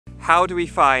How do we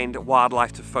find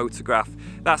wildlife to photograph?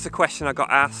 That's a question I got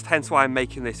asked, hence why I'm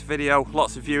making this video.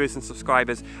 Lots of viewers and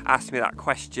subscribers asked me that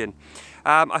question.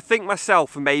 I think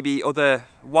myself and maybe other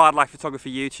wildlife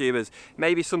photography YouTubers,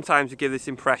 maybe sometimes we give this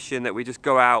impression that we just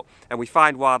go out and we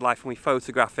find wildlife and we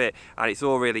photograph it and it's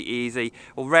all really easy.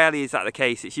 Well, rarely is that the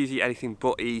case. It's usually anything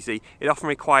but easy. It often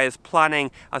requires planning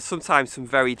and sometimes some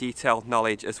very detailed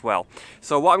knowledge as well.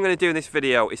 So what I'm going to do in this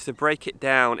video is to break it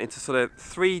down into sort of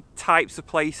three types of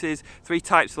places, three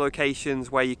types of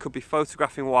locations where you could be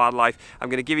photographing wildlife. I'm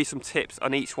going to give you some tips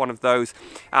on each one of those,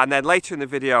 and then later in the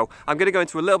video I'm going to go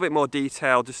into a little bit more detail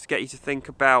just to get you to think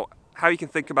about how you can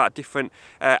think about different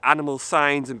animal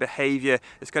signs and behaviour.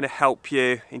 It's going to help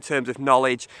you in terms of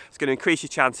knowledge. It's going to increase your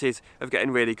chances of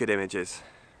getting really good images.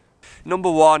 Number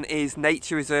one is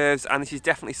nature reserves, and this is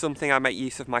definitely something I make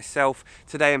use of myself.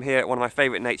 Today I'm here at one of my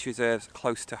favourite nature reserves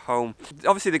close to home.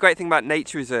 Obviously the great thing about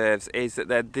nature reserves is that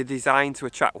they're designed to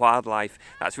attract wildlife.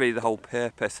 That's really the whole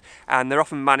purpose, and they're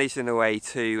often managed in a way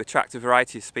to attract a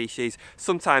variety of species.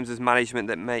 Sometimes there's management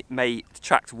that may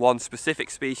attract one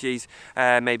specific species,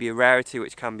 maybe a rarity,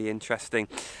 which can be interesting.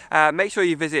 Make sure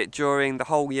you visit during the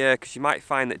whole year, because you might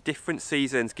find that different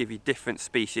seasons give you different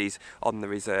species on the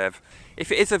reserve.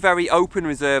 If it is a very open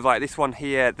reserve like this one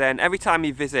here, then every time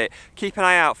you visit, keep an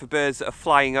eye out for birds that are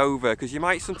flying over, because you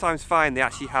might sometimes find they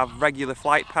actually have regular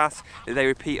flight paths that they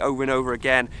repeat over and over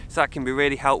again, so that can be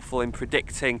really helpful in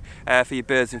predicting for your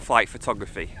birds in flight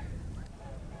photography.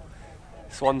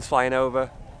 Swans flying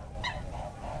over.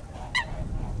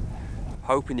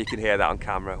 Hoping you can hear that on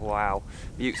camera. Wow,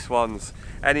 mute swans.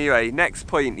 Anyway, next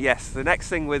point, yes, the next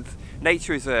thing with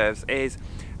nature reserves is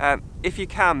if you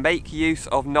can, make use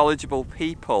of knowledgeable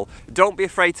people. Don't be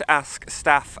afraid to ask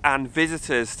staff and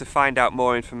visitors to find out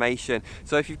more information.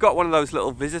 So if you've got one of those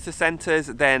little visitor centres,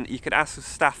 then you can ask the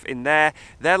staff in there.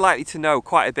 They're likely to know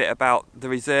quite a bit about the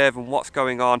reserve and what's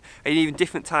going on, and even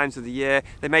different times of the year.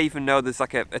 They may even know there's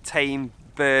like a tame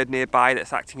bird nearby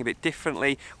that's acting a bit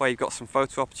differently, where you've got some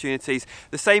photo opportunities.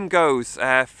 The same goes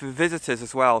for visitors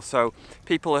as well, so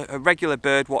people are regular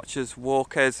bird watchers,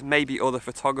 walkers, maybe other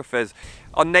photographers.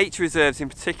 On nature reserves in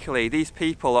particular, these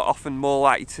people are often more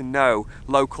likely to know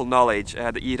local knowledge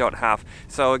that you don't have.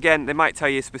 So again, they might tell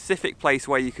you a specific place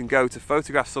where you can go to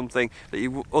photograph something that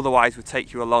you otherwise would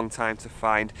take you a long time to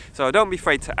find. So don't be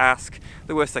afraid to ask.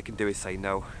 The worst they can do is say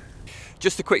no.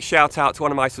 Just a quick shout out to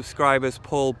one of my subscribers,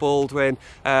 Paul Baldwin.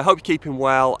 Hope you're keeping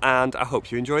well, and I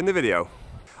hope you're enjoying the video.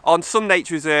 On some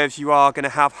nature reserves you are going to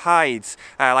have hides,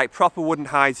 like proper wooden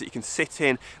hides that you can sit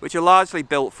in, which are largely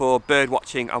built for bird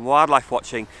watching and wildlife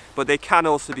watching, but they can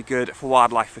also be good for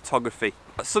wildlife photography.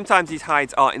 Sometimes these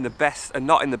hides aren't in the best and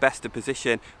not in the best of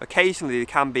position. Occasionally they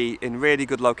can be in really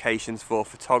good locations for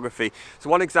photography. So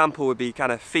one example would be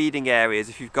kind of feeding areas,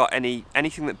 if you've got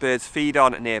anything that birds feed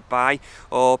on nearby,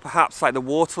 or perhaps like the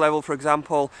water level, for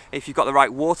example. If you've got the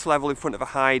right water level in front of a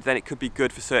hide, then it could be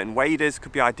good for certain waders,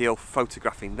 could be ideal for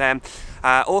photographing them.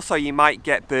 Also you might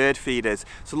get bird feeders,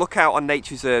 so look out on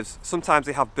nature reserves. Sometimes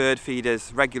they have bird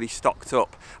feeders regularly stocked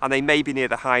up, and they may be near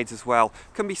the hides as well.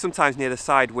 Can be sometimes near the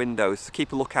side windows, so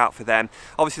keep a lookout for them.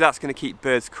 Obviously that's going to keep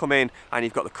birds coming, and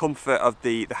you've got the comfort of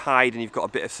the hide, and you've got a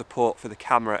bit of support for the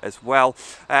camera as well.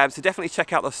 So definitely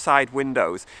check out those side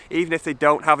windows. Even if they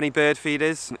don't have any bird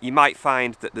feeders, you might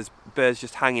find that there's birds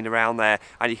just hanging around there,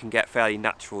 and you can get fairly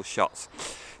natural shots.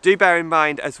 Do bear in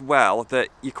mind as well that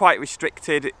you're quite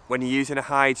restricted when you're using a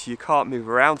hide, so you can't move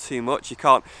around too much. You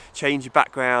can't change your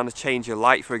background, change your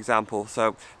light, for example.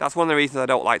 So that's one of the reasons I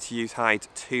don't like to use hides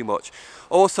too much.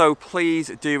 Also,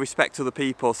 please do respect other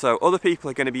people. So other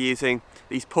people are going to be using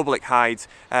these public hides,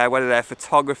 whether they're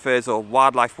photographers or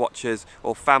wildlife watchers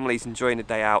or families enjoying a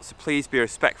day out. So please be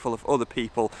respectful of other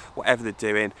people, whatever they're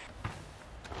doing.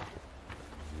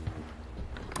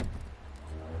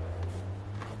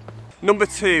 Number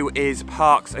two is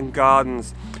parks and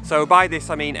gardens. So by this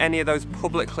I mean any of those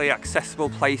publicly accessible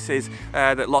places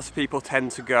that lots of people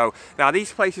tend to go. Now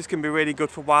these places can be really good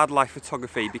for wildlife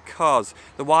photography because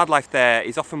the wildlife there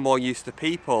is often more used to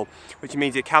people, which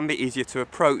means it can be easier to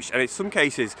approach, and in some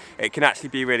cases it can actually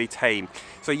be really tame.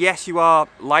 So yes, you are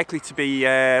likely to be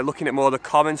looking at more of the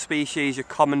common species, your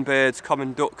common birds,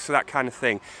 common ducks, that kind of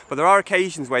thing. But there are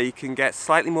occasions where you can get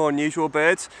slightly more unusual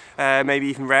birds, maybe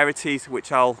even rarities,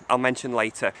 which I'll mention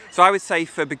later. So I would say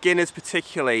for beginners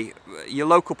particularly, way, your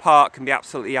local park can be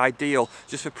absolutely ideal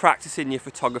just for practicing your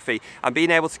photography and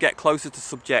being able to get closer to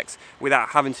subjects without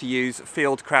having to use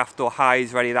fieldcraft or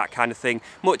highs or any of that kind of thing.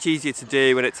 Much easier to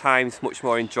do and at times much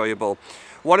more enjoyable.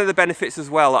 One of the benefits as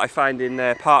well that I find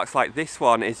in parks like this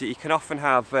one is that you can often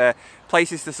have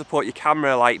places to support your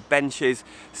camera, like benches,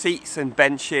 seats and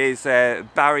benches,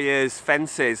 barriers,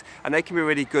 fences, and they can be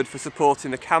really good for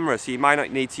supporting the camera. So you might not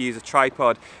need to use a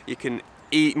tripod. You can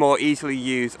more easily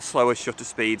use slower shutter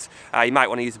speeds. You might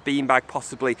want to use a beanbag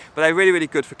possibly, but they're really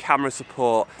good for camera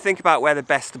support. Think about where the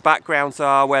best backgrounds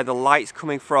are, where the light's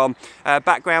coming from.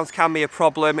 Backgrounds can be a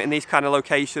problem in these kind of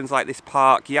locations like this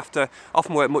park. You have to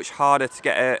often work much harder to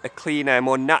get a cleaner,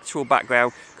 more natural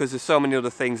background because there's so many other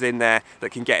things in there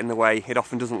that can get in the way. It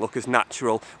often doesn't look as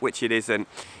natural, which it isn't.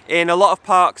 In a lot of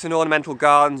parks and ornamental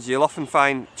gardens, you'll often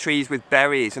find trees with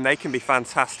berries, and they can be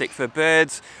fantastic for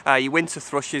birds. Your winter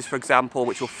thrushes, for example,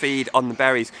 which will feed on the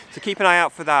berries. So keep an eye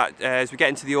out for that as we get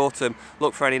into the autumn.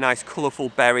 Look for any nice colourful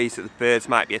berries that the birds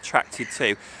might be attracted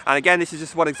to. And again, this is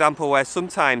just one example where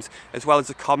sometimes, as well as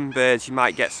the common birds, you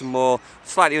might get some more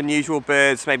slightly unusual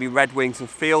birds, maybe redwings and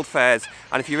fieldfares.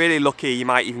 And if you're really lucky, you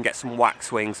might even get some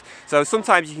waxwings. So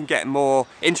sometimes you can get more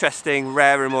interesting,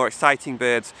 rarer, more exciting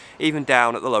birds even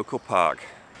down at the local park.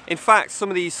 In fact, some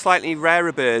of these slightly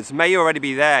rarer birds may already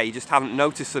be there, you just haven't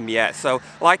noticed them yet. So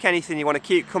like anything, you want to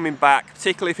keep coming back,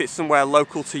 particularly if it's somewhere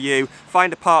local to you.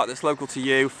 Find a park that's local to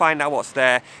you, find out what's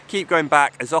there, keep going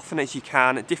back as often as you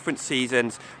can at different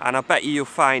seasons, and I bet you'll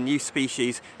find new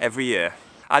species every year.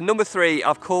 And number 3,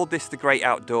 I've called this the great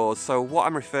outdoors. So what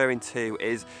I'm referring to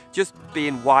is just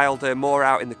being wilder, more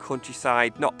out in the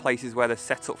countryside, not places where they're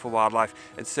set up for wildlife,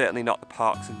 and certainly not the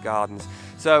parks and gardens.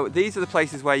 So these are the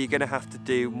places where you're going to have to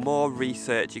do more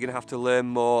research, you're going to have to learn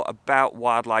more about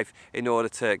wildlife in order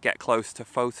to get close to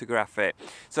photograph it.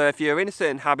 So if you're in a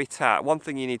certain habitat, one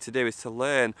thing you need to do is to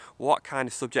learn what kind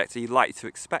of subjects are you likely to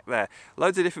expect there.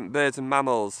 Loads of different birds and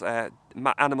mammals,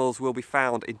 animals will be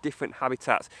found in different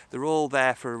habitats. They're all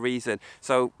there for a reason.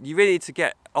 So you really need to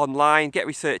get online, get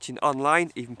researching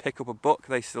online, even pick up a book,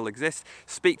 they still exist.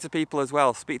 Speak to people as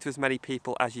well, speak to as many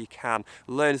people as you can.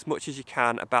 Learn as much as you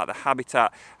can about the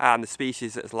habitat and the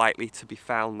species that is likely to be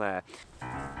found there.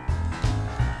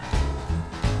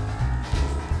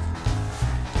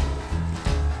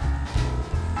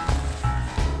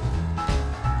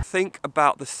 Think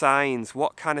about the signs.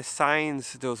 What kind of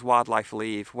signs does wildlife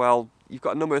leave? Well, you've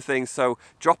got a number of things. So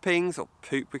droppings, or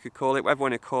poop we could call it, whatever you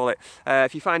want to call it.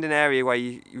 If you find an area where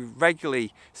you're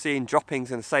regularly seeing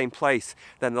droppings in the same place,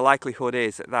 then the likelihood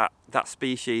is that that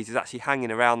species is actually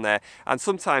hanging around there. And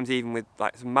sometimes even with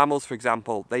like some mammals, for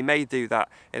example, they may do that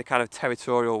in a kind of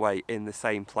territorial way in the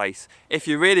same place. If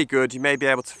you're really good, you may be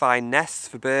able to find nests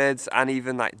for birds and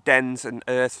even like dens and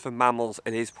earths for mammals.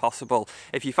 It is possible.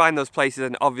 If you find those places,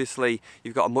 then obviously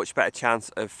you've got a much better chance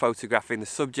of photographing the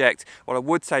subject. What I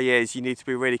would say is you need to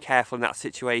be really careful in that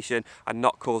situation and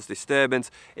not cause disturbance.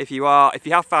 If you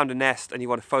have found a nest and you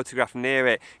want to photograph near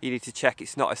it, you need to check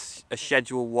it's not a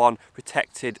Schedule 1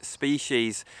 protected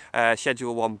species,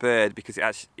 Schedule 1 bird, because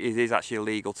it is actually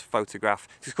illegal to photograph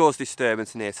to cause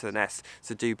disturbance near to the nest.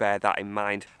 So do bear that in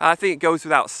mind. I think it goes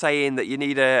without saying that you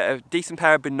need a decent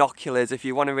pair of binoculars. If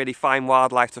you want to really find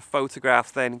wildlife to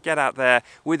photograph, then get out there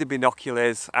with the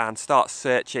binoculars and start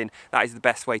searching. That is the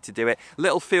best way to do it.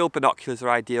 Little field binoculars are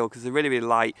ideal because they're really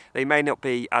light. They may not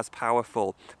be as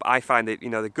powerful, but I find that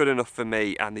they're good enough for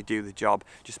me and they do the job.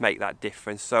 Just make that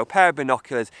difference. So a pair of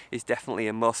binoculars is definitely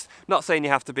a must. Not saying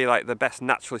you have to be like the best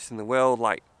naturalist in the world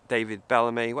like David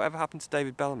Bellamy. Whatever happened to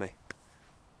David Bellamy?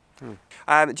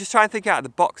 Just try and think out of the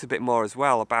box a bit more as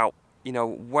well about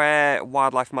where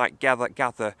wildlife might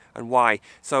gather and why.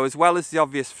 So as well as the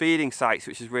obvious feeding sites,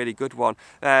 which is a really good one,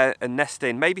 and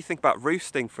nesting, maybe think about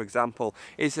roosting, for example.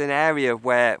 Is an area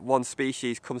where one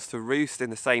species comes to roost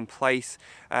in the same place.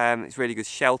 It's really good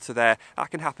shelter there. That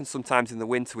can happen sometimes in the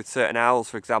winter with certain owls,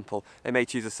 for example. They may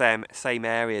choose the same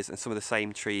areas and some of the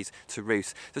same trees to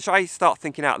roost. So try to start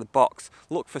thinking out of the box.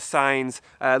 Look for signs.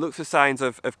 Look for signs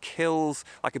of kills,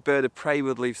 like a bird of prey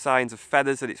would leave signs of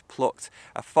feathers that it's plucked.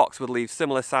 A fox would leave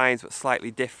similar signs but slightly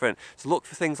different. So look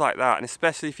for things like that, and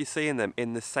especially if you're seeing them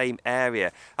in the same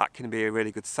area, that can be a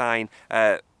really good sign.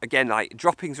 Again, like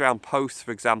droppings around posts,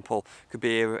 for example, could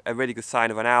be a really good sign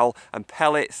of an owl. And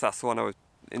pellets, that's the one I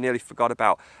nearly forgot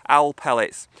about. Owl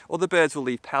pellets. Other birds will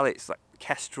leave pellets like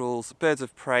kestrels, birds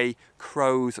of prey,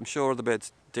 crows. I'm sure other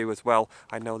birds do as well.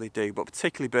 I know they do, but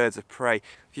particularly birds of prey.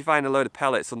 If you find a load of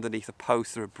pellets underneath a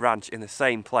post or a branch in the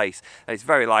same place, then it's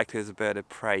very likely there's a bird of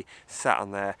prey sat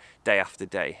on there day after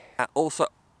day. Also,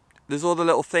 there's other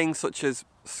little things such as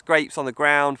scrapes on the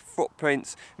ground,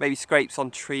 footprints, maybe scrapes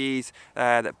on trees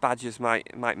that badgers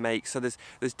might make. So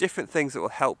there's different things that will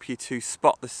help you to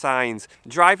spot the signs.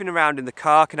 Driving around in the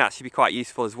car can actually be quite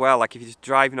useful as well. Like if you're just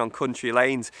driving on country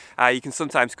lanes, you can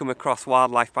sometimes come across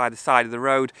wildlife by the side of the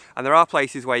road, and there are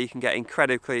places where you can get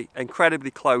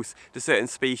incredibly close to certain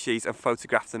species and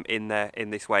photograph them in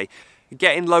this way.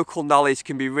 Getting local knowledge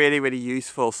can be really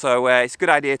useful, so it's a good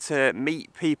idea to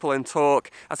meet people and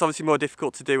talk. That's obviously more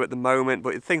difficult to do at the moment,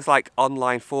 but things like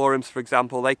online forums, for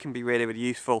example, they can be really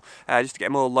useful just to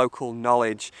get more local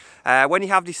knowledge. When you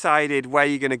have decided where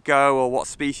you're going to go or what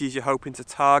species you're hoping to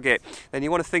target, then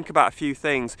you want to think about a few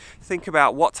things. Think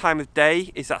about what time of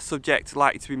day is that subject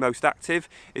likely to be most active.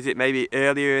 Is it maybe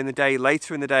earlier in the day,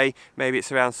 later in the day? Maybe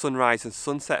it's around sunrise and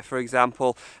sunset, for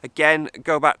example. Again,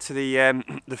 go back to the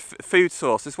food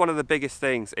source. It's one of the biggest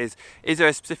things. Is there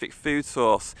a specific food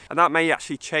source? And that may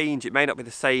actually change. It may not be the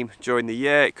same during the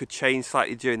year. It could change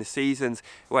slightly during the seasons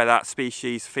where that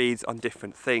species feeds on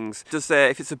different things.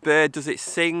 If it's a bird, does it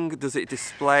sing? Does it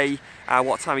display?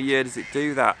 What time of year does it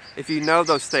do that? If you know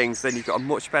those things, then you've got a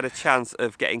much better chance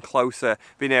of getting closer,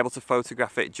 being able to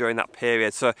photograph it during that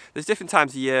period. So there's different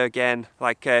times of year again.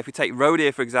 Like if we take roe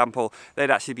deer, for example, they'd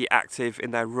actually be active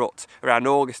in their rut around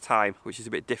August time, which is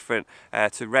a bit different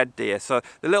to red deer. So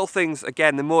the little things,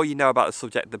 again, the more you know about the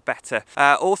subject, the better.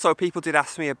 Also, people did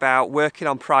ask me about working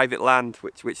on private land,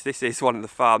 which this is one of the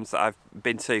farms that I've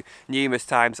been to numerous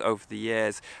times over the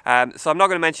years. So I'm not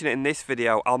going to mention it in this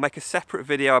video. I'll make a separate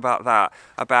video about that,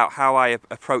 about how I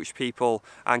approach people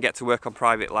and get to work on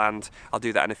private land. I'll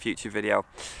do that in a future video.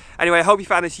 Anyway, I hope you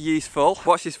found this useful.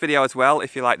 Watch this video as well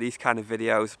if you like these kind of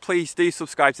videos. Please do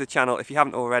subscribe to the channel if you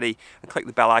haven't already, and click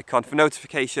the bell icon for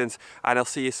notifications, and I'll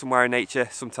see you somewhere in nature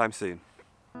sometime soon.